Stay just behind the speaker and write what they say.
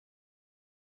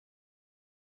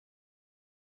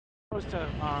Supposed to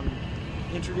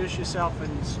introduce yourself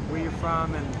and where you're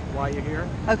from and why you're here.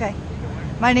 Okay.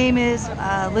 My name is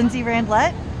Lindsey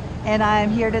Randlett, and I'm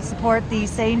here to support the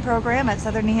SANE program at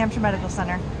Southern New Hampshire Medical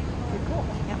Center. Okay, cool.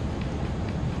 Yep.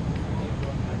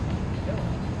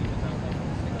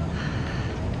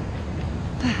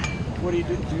 What do you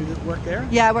do? Do you work there?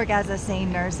 Yeah, I work as a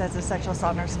SANE nurse, as a sexual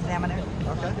assault nurse examiner.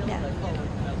 Okay. Yeah.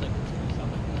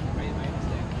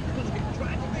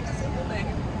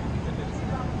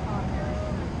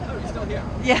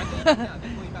 Yeah.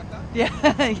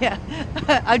 Yeah, yeah.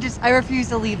 I refuse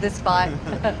to leave this spot.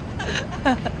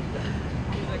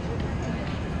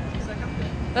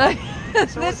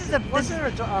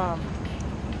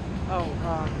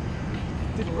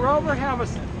 Did Grover have a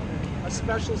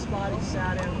special spot he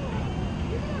sat in?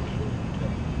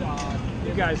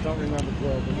 You guys don't remember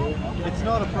Grover, do you? It's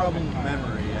not a problem with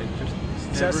memory.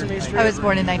 Sesame Street? I was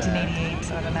born in 1988,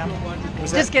 so I don't know.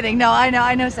 Just kidding. No,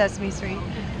 I know Sesame Street.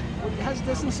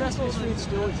 Doesn't Sesame Street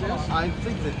still exist? I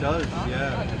think it does,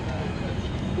 yeah.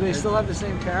 Do they still have the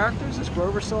same characters? Is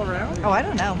Grover still around? Oh, I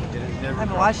don't know. I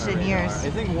haven't watched it in years. I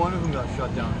think one of them got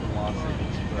shut down from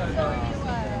lawsuits, but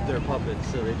they're puppets,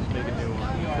 so they just make a new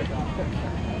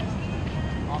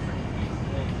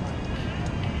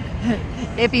one.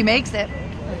 If he makes it.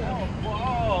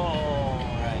 Whoa!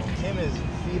 Right. Tim is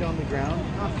feet on the ground,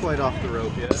 not quite off the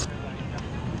rope yet.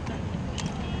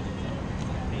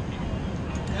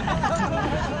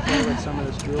 With some of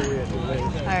this jewelry at your waist.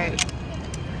 All right.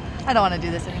 I don't want to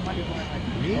do this anymore.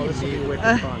 Oh, this will be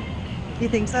wicked fun. You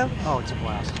think so? Oh, it's a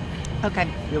blast. Okay.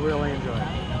 You'll really enjoy it.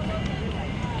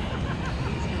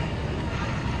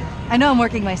 I know I'm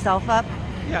working myself up.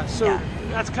 Yeah, so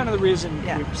that's kind of the reason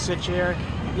we sit here.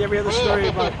 You ever hear the story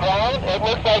about... It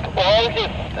looks like orange is,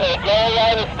 yellow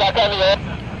line is stuck on the edge.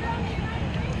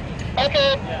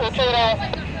 Okay, we'll turn it off.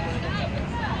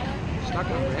 Stuck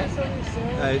on the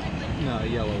edge? No,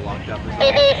 yellow locked up.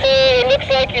 Okay, so it looks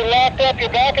like you locked up your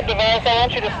backup device. I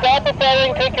want you to stop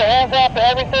preparing, take your hands off of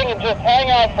everything, and just hang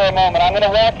on for a moment. I'm going to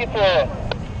walk you through it.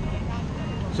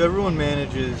 So everyone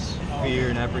manages fear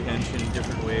and apprehension in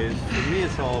different ways. For me,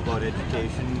 it's all about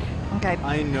education. Okay.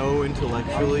 I know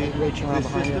intellectually the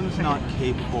system's not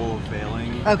capable of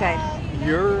failing. Okay.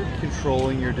 You're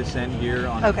controlling your descent here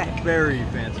on a very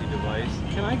fancy device.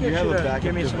 Can I get you to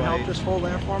give me some help? Just hold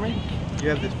that for me. You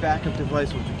have this backup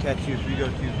device which will catch you if you go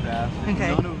too fast. If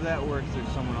none of that works, there's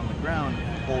someone on the ground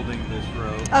holding this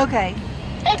rope. Okay.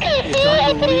 Okay, it's so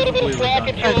I'll put a little bit of unbelievably slack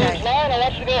into this line. I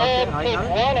want you to go ahead and take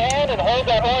one hand and hold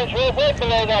that orange rope right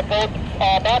below that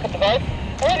backup device.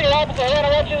 With your opposite hand, I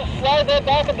want you to slide that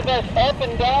backup device up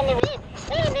and down the rope.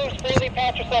 When it moves freely,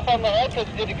 pat yourself on the head because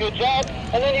you did a good job,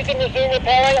 and then you can resume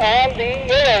repelling on the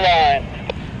yellow line.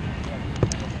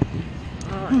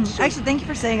 Actually, thank you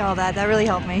for saying all that. That really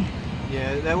helped me.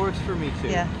 Yeah, that works for me too.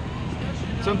 Yeah.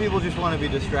 Some people just want to be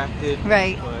distracted.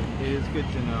 Right. But it is good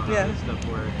to know how this stuff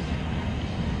works.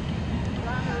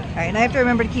 All right, and I have to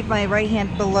remember to keep my right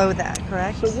hand below that,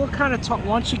 correct? So we'll kind of talk,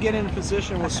 once you get in a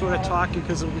position, we'll sort of talk you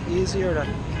because it'll be easier to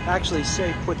actually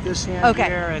say, put this hand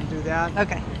here and do that.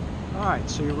 Okay. All right,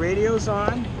 so your radio's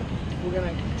on. We're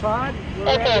going to, Todd?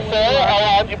 Okay, sir, I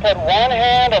want you to put one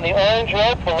hand on the orange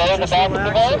rope below the backup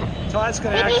device. Todd's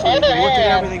going to actually look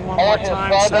at everything one more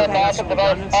time so that has some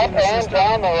redundancy in the system.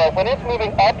 Down the rope. When it's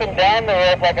moving up and down the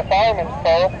rope like a fireman's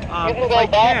pole, you can go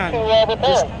back to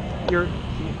repair.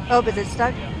 Oh, is it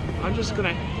stuck? I'm just going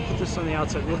to put this on the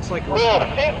outside. It looks like it's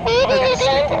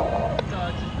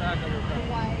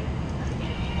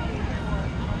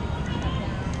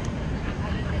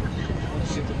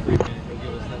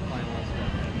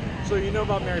So you know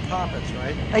about Mary Poppins,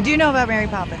 right? I do know about Mary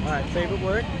Poppins. All right, favorite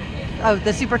word? Oh,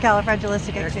 the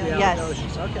supercalifragilisticexpialidocious.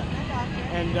 Yes. Okay.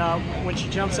 And when she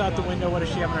jumps out the window, what does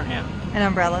she have in her hand? An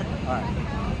umbrella. All right.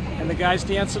 And the guys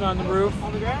dancing on the roof,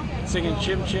 singing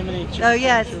Chim Chimney, Chim Oh,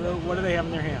 yes. What do they have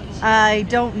in their hands? I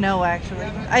don't know, actually.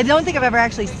 I don't think I've ever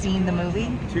actually seen the movie.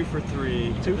 2 for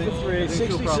 3. 2 for 3.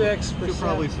 66%. She'll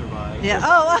probably survive. Yeah.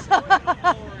 Oh.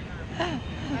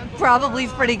 Probably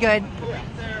is pretty good.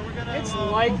 It's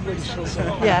likely she'll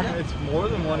survive. Yeah. It's more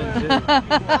than 1 and 2. More than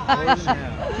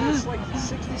half. It's like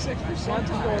 66%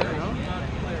 to go, you know?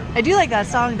 I do like that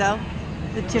song, though.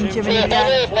 The Chim Chimney. So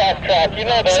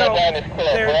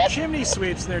they're chimney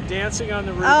sweeps. They're dancing on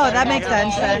the roof. Oh, that makes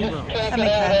sense then. That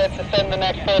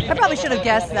makes sense. I probably should have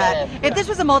guessed that. If this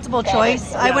was a multiple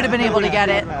choice, I would have been able to get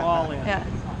it. All in. Yeah.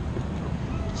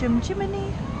 Chim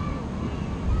Chimney.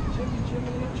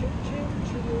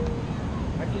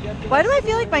 Why do I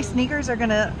feel like my sneakers are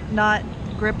gonna not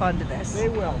grip onto this? They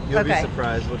will. You'll be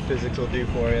surprised what physics will do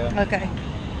for you. Okay.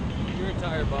 your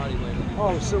entire body weight.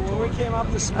 Oh, so when we came up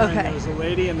this morning, Okay. there was a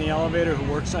lady in the elevator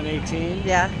who works on 18.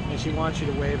 Yeah. And she wants you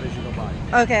to wave as you go by.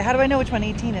 Okay, how do I know which one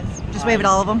 18 is? Just wave at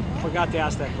all of them? Forgot to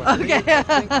ask that question. Okay. I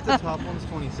think the top one's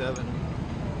 27.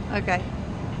 Okay.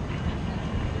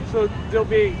 So there'll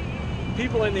be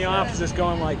people in the offices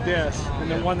going like this, and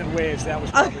the one that waves, that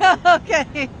was probably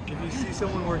Okay. If you see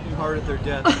someone working hard at their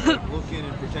desk, like, look in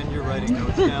and pretend you're writing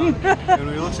notes down. And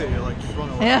when he looks at you, like, just run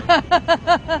away. Yeah.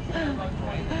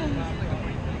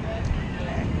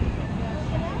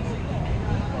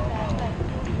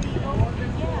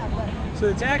 So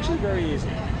it's actually very easy.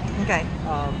 Okay.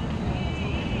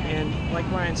 And like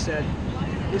Ryan said,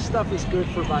 this stuff is good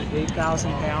for about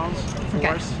 8,000 pounds Okay.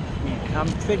 force. I'm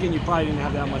thinking you probably didn't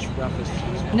have that much breakfast.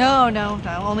 No,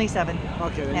 only 7.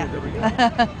 Okay, then Yeah. you're good to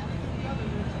go.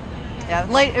 Yeah,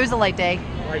 light. It was a light day.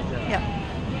 Right there. Yeah.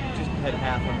 Just had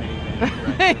half a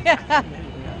minivan. Right? Yeah.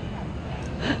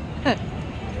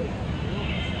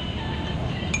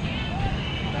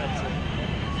 That's it.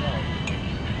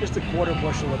 Just a quarter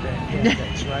bushel of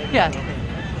pancakes, right? Yeah.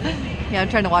 Yeah, I'm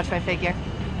trying to watch my figure.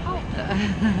 How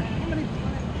many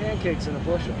pancakes in a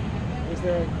bushel? Is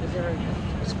there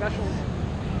a special?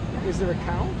 Is there a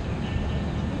count?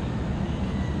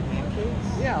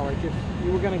 Pancakes? Yeah, like if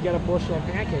you were going to get a bushel of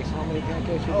pancakes, how many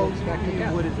pancakes would you expect to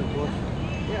get? What is a bushel?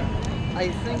 Yeah. I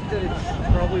think that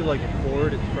it's probably like a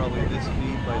cord. It's probably this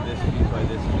feet by this feet by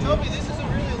this feet. Toby, this is a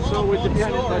really long So it would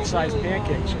depend on what size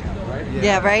pancakes you have, right?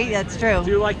 Yeah, right? That's true.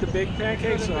 Do you like the big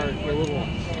pancakes or the little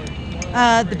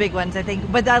ones? The big ones, I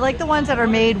think. But I like the ones that are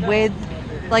made with,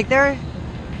 like they're,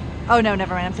 oh no,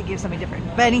 never mind. I'm thinking of something different.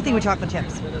 But anything with chocolate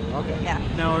chips. Okay. Yeah.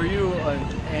 Now, are you an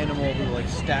animal who like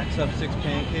stacks up 6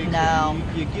 pancakes? or No.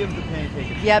 You give the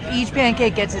pancake. Yep, each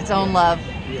pancake gets its own love.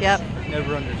 Yep.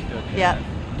 Never understood. Yep.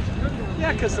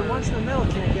 Yeah, because the ones in the middle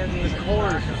can't get any. The core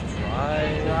is just dry.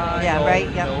 Yeah, all right,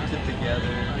 yep. Melted together.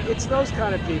 It's those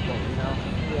kind of people, you know.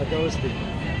 Yeah, those people.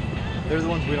 They're the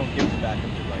ones we don't give the back of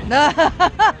the right.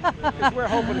 Because we're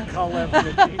hoping to call them for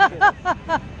the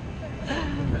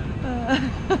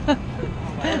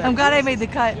I'm glad I made the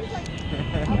cut.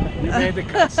 You made the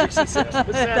cut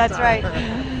 66%. That's right.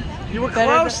 You were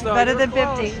close, though. Better You were than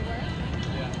close. 50.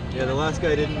 Yeah, the last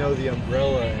guy didn't know the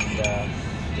umbrella and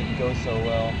didn't go so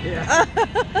well. Yeah.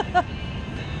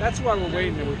 That's why we're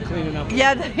waiting and we're cleaning up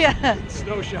Yeah.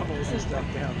 snow shovels and stuff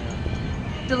down there.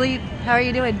 Delete. How are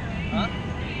you doing? Huh?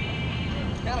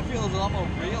 Kind of feels almost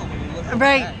real when you look at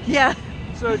Right. that. Yeah.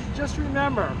 So just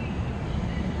remember,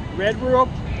 red rope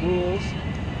rules,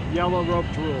 yellow rope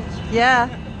rules. Yeah.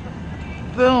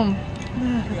 Boom.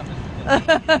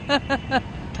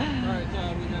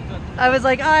 I was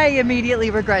like, I immediately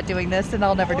regret doing this, and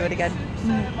I'll never do it again. You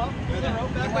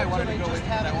might want to go with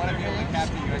that. I want to be able to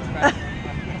capture your expression.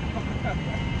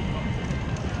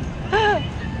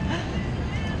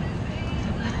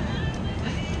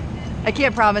 I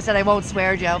can't promise that I won't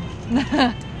swear, Joe.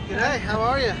 G'day, how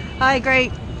are you? Hi,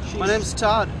 great. My name's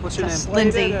Todd. What's your name?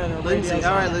 Lindsey. Lindsey.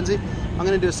 All right, Lindsey. I'm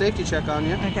going to do a safety check on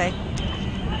you. Okay.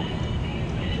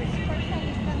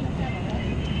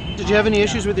 Did you have any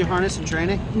issues with your harness and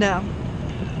training? No.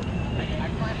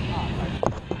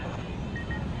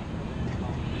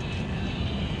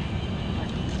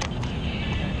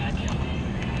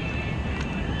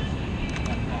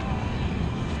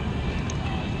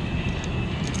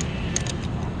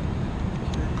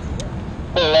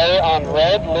 Delay on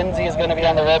red. Lindsay is going to be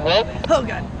on the red rope. Oh,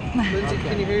 God. Lindsey,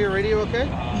 can you hear your radio okay?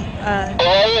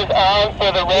 Delay is on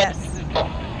for the red. Yes.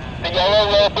 The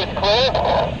yellow rope is clear.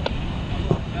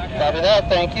 Copy that.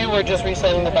 Thank you. We're just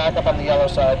resetting the backup on the yellow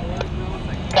side.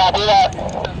 Copy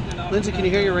that. Lindsey, can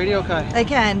you hear your radio okay? I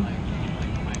can.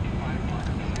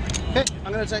 Okay,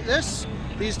 I'm going to take this.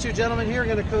 These two gentlemen here are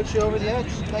going to coach you over the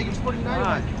edge. Thank you for putting All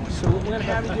dynamite. right. So what we're going to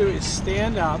have you do is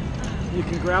stand up. You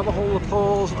can grab a hold of the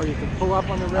poles, or you can pull up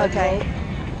on the red Okay. rope.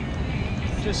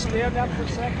 Just stand up for a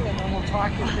second, and then we'll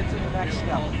talk and get to the next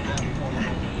step. All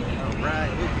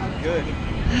right, looking good.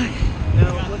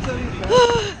 Now, let's have you back.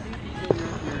 Your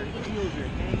heels are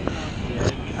hanging off the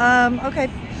edge, Okay.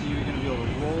 so you're going to be able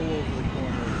to roll over the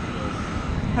corner of the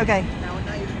rope. Okay. Now, a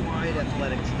nice wide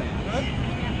athletic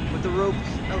stance. With the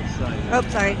ropes outside. Oh,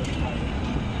 sorry. I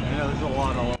know there's a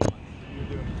lot all over. You're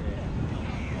doing great.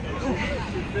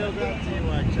 You failed out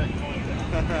teamwork checkpoint.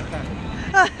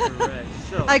 Correct.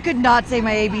 So, I could not say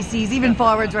my ABCs, even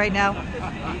forwards right now.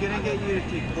 I'm going to get you to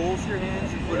take both your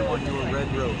hands and put them on your red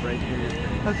rope right near your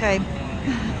face. Okay.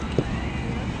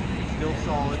 Still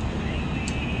solid.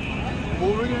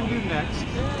 What we're going to do next,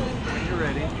 when you're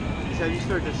ready, is have you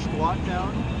start to squat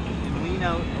down and lean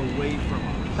out away from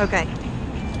us. Okay.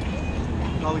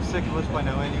 Probably sick of us by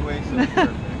now anyway, so it's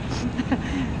perfect.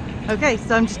 Okay,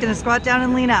 so I'm just gonna squat down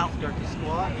and lean out. Start to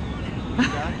squat, lean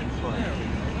back and squat.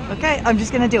 Okay, I'm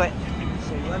just gonna do it.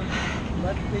 So let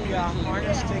the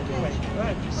harness take your weight. Go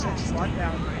ahead, just sit, squat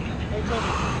down. Hey, Toby,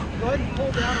 go ahead and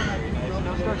pull down on that. Nice.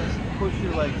 Now start to push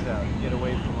your legs out. Get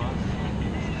away from us.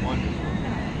 Wonderful.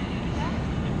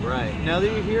 Right. Now that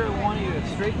you're here, I want you to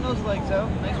straighten those legs out.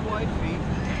 Nice wide feet.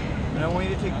 And I want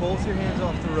you to take both your hands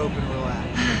off the rope and relax.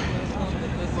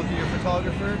 Look at your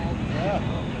photographer. Yeah.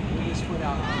 Move this foot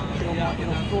out.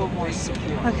 It'll feel more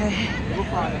secure. Okay. A little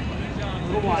farther. A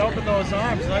little wider. Open those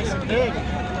arms, nice and big.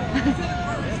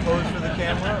 Pose for the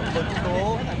camera. Look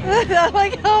cool. I'm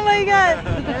like, oh my god.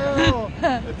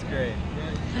 That's great.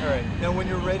 All right. Now, when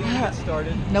you're ready to get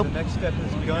started, Nope. the next step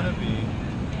is gonna be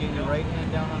getting your right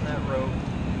hand down on that rope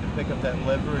and pick up that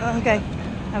lever. Okay.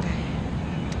 Okay.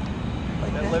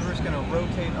 Like That this. lever's gonna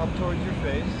rotate up towards your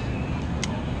face.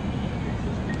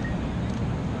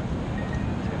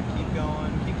 It's gonna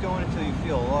keep going until you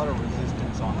feel a lot of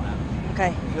resistance on that.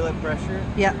 Okay. Feel that pressure?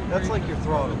 Yeah. That's like your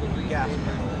throttle, your gas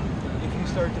pedal. If you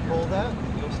start to pull that,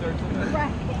 you'll start to move.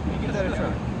 You give that a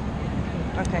try.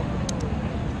 Okay.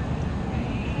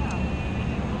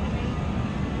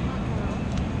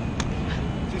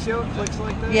 Do you see how it flicks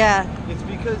like that? Yeah. It's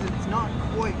because it's not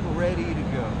quite ready to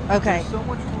go. Okay. There's so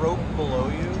much rope below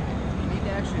you, you need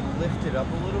to actually lift it up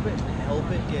a little bit and help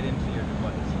it get into your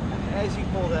device. As you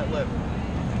pull that lever,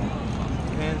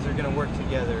 your hands are going to work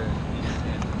together.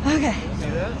 Okay. See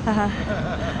that? Uh-huh.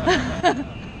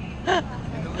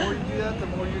 And the more you do that, the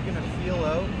more you're going to feel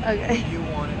out Okay. what you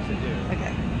want it to do.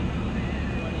 Okay.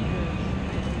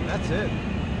 That's it.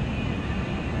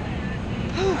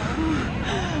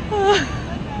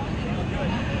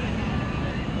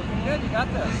 Looking good, you got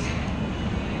this.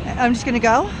 I'm just gonna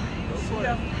go. See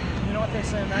ya. You know what they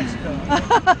say in Mexico?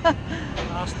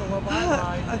 Hasta la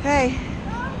bye-bye. Okay.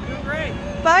 Doing great.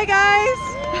 Bye, guys.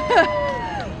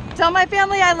 Tell my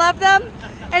family I love them,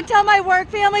 and tell my work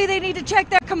family they need to check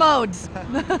their commodes.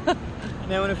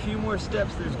 Now, in a few more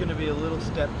steps, there's going to be a little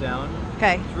step down.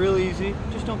 Okay. It's real easy.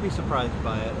 Just don't be surprised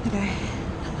by it. Okay.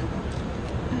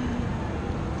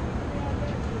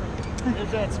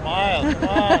 There's that smile. Come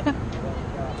on.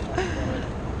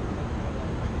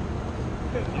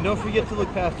 And don't forget to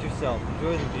look past yourself.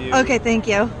 Enjoy the view. Okay, thank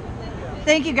you.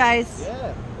 Thank you, guys.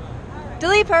 Yeah.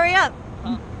 Dilip, hurry up.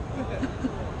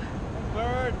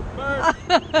 Bird, bird.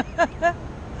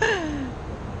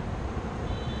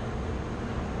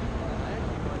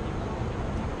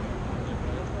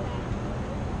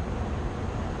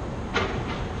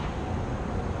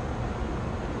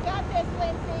 Got this,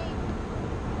 Lindsey.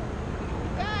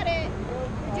 Got it.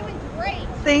 You're doing great.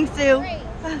 Thanks, Sue. Great.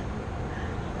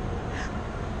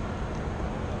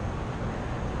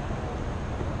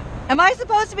 Am I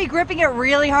supposed to be gripping it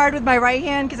really hard with my right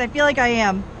hand? Because I feel like I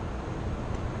am.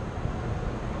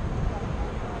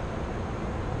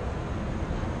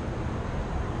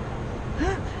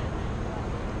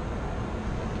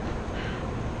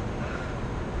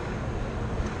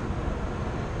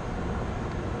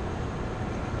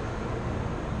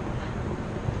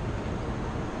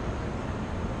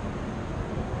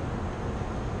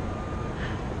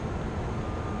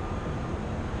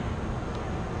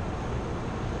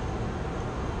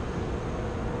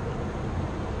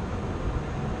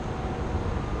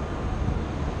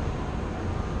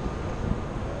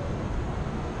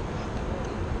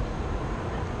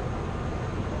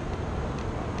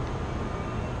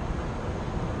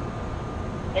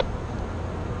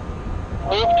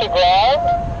 Move to ground.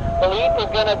 The leap is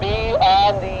going to be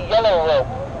on the yellow rope.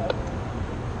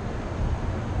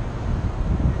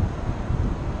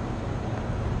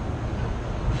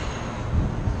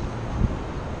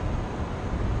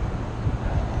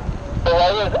 The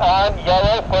light is on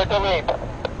yellow for the leap.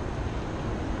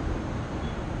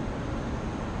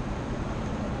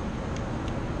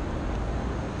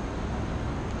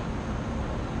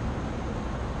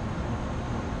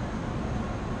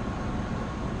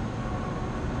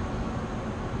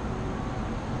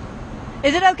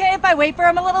 Is it okay if I wait for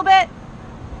him a little bit?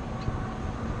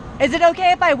 Is it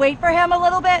okay if I wait for him a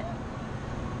little bit?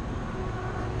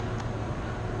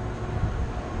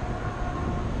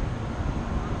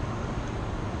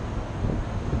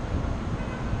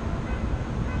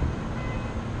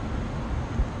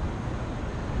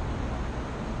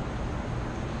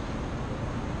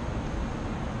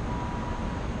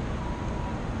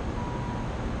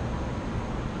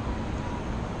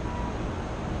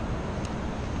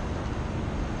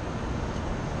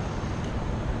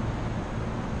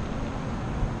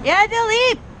 Yeah,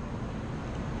 Dilip!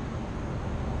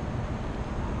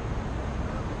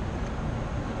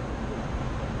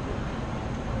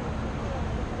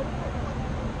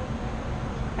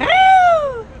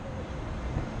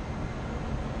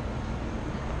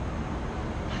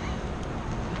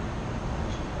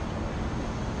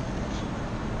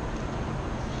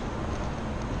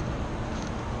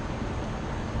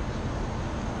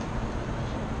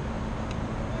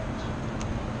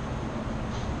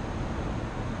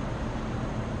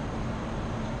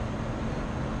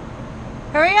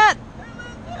 Hurry up!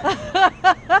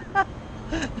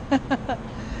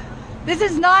 This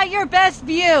is not your best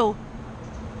view.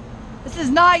 This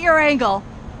is not your angle.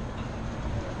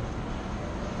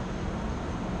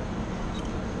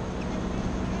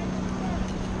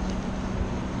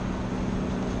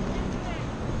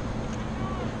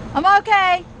 I'm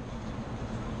okay.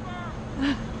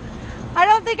 I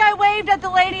don't think I waved at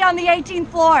the lady on the 18th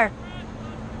floor.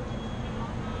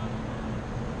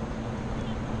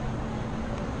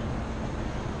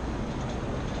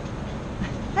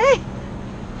 Hey.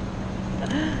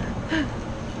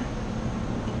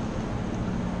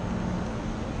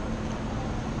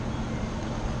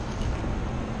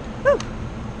 Whew.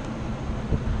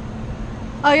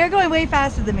 Oh, you're going way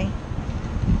faster than me.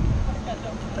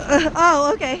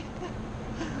 Oh, okay.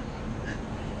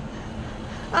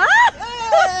 Ah!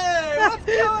 Hey, what's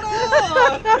going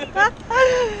on?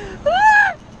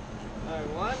 Alright,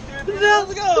 1, 2, 3,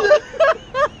 let's go!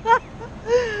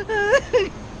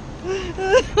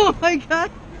 Oh my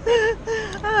god.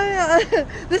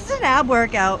 This is an ab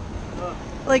workout.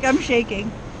 Like, I'm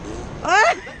shaking.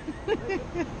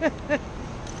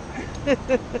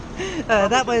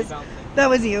 That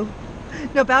was you.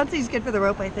 No, bouncing's good for the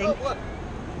rope, I think. Oh, look.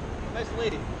 Nice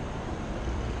lady.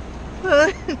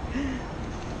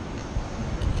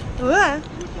 What?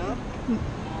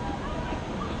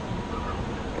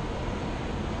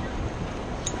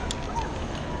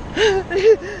 How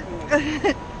you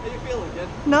feeling, kid?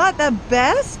 Not the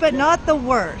best, but not the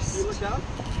worst. You look down?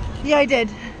 Yeah, I did.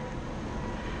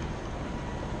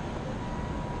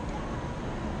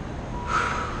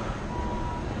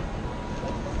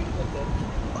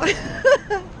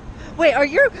 Wait,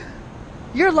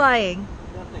 you're lying.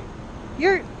 Nothing.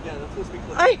 You're. Yeah, that's supposed to be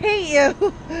clear. I hate you.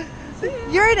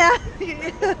 You're an ass.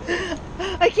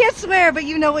 I can't swear, but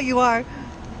you know what you are.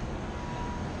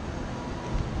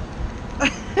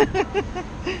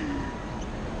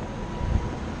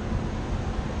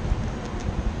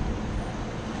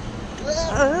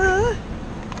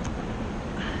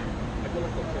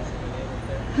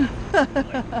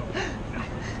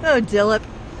 Oh, Dillip.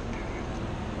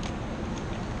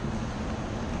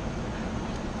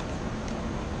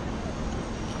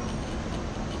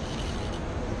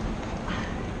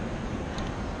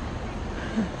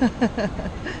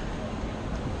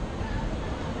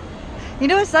 You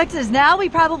know what sucks is now we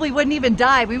probably wouldn't even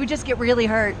die. We would just get really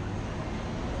hurt.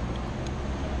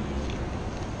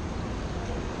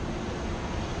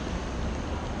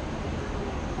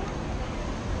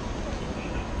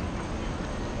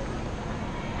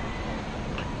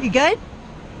 You good?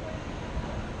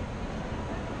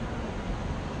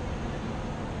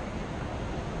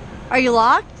 Are you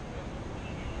locked?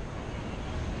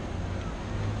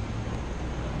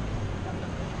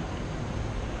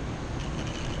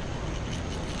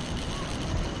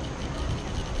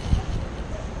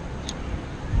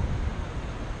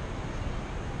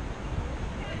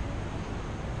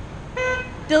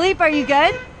 Dilip, are you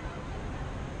good?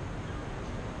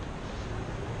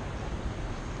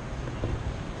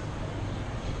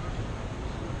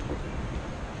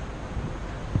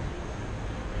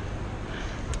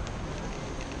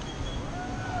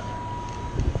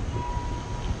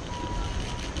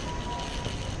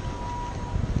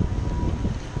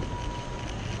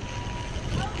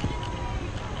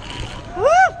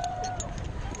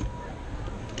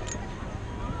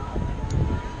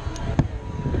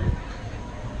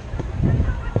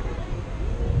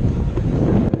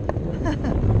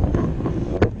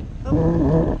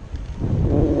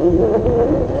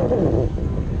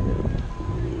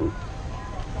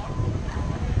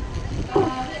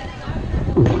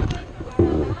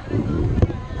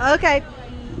 Okay.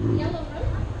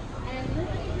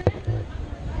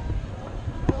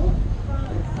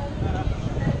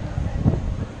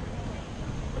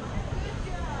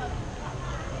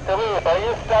 Duluth, are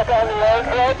you stuck on the orange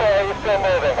rope or are you still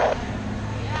moving?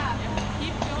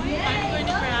 Keep going. I'm going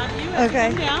to grab you. Okay.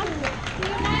 Come down.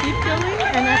 Keep going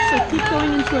and actually keep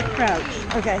going into a crouch.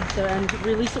 Okay. So and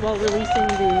release it while releasing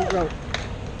the rope.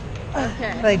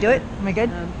 Okay. Did I do it? Am I good?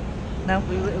 No.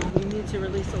 We need to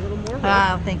release a little more rope.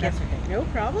 Ah, thank you. That's okay. No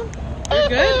problem. You're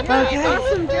good. Okay.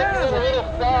 Awesome job. I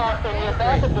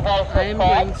am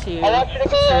going to I want you to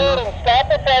go ahead and stop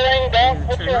the firing. Don't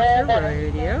put turn your off hand your on it.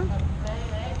 radio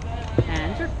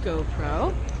and your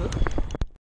GoPro. Oops.